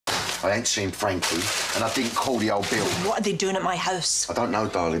I ain't seen Frankie, and I didn't call the old Bill. What are they doing at my house? I don't know,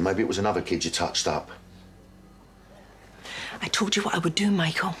 darling. Maybe it was another kid you touched up. I told you what I would do,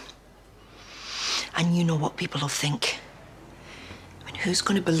 Michael. And you know what people will think. I mean, who's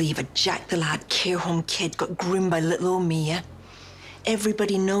going to believe a Jack the Lad care home kid got groomed by little old me, yeah?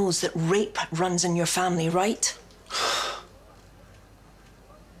 Everybody knows that rape runs in your family, right?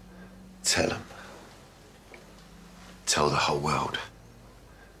 Tell them. Tell the whole world.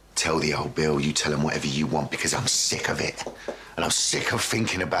 Tell the old Bill you tell him whatever you want because I'm sick of it. And I'm sick of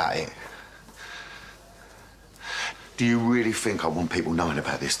thinking about it. Do you really think I want people knowing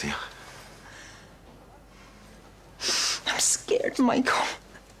about this, do you? I'm scared, Michael.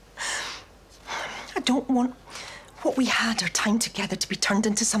 I don't want what we had, our time together, to be turned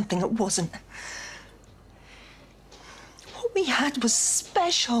into something it wasn't. What we had was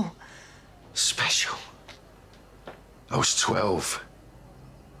special. Special? I was 12.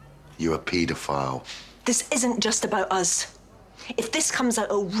 You're a paedophile. This isn't just about us. If this comes out,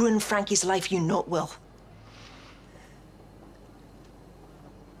 it'll ruin Frankie's life, you know it will.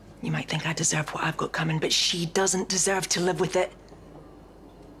 You might think I deserve what I've got coming, but she doesn't deserve to live with it.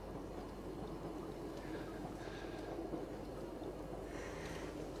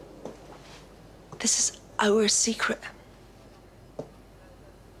 This is our secret.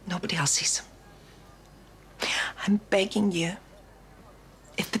 Nobody else sees. I'm begging you,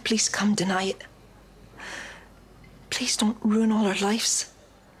 if the police come, deny it. Please don't ruin all our lives.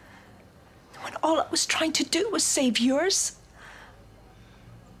 When all I was trying to do was save yours.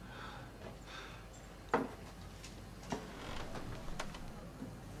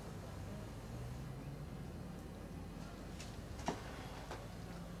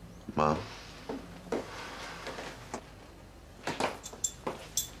 Mom.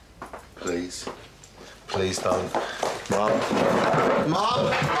 Please. Please don't. Mom. Mom!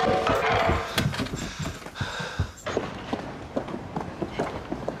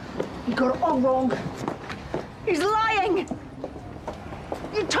 You got it all wrong. He's lying.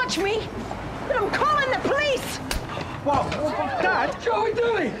 You touch me, and I'm calling the police. What? Dad? What are we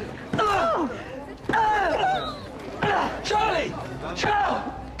doing? Shirley! Shirley!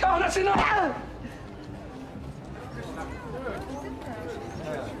 Go on, that's enough!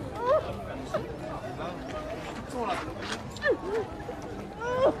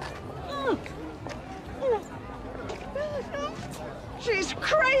 She's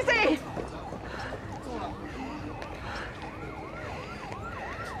crazy!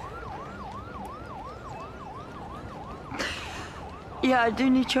 Yeah, I do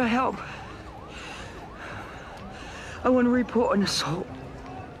need your help. I want to report an assault.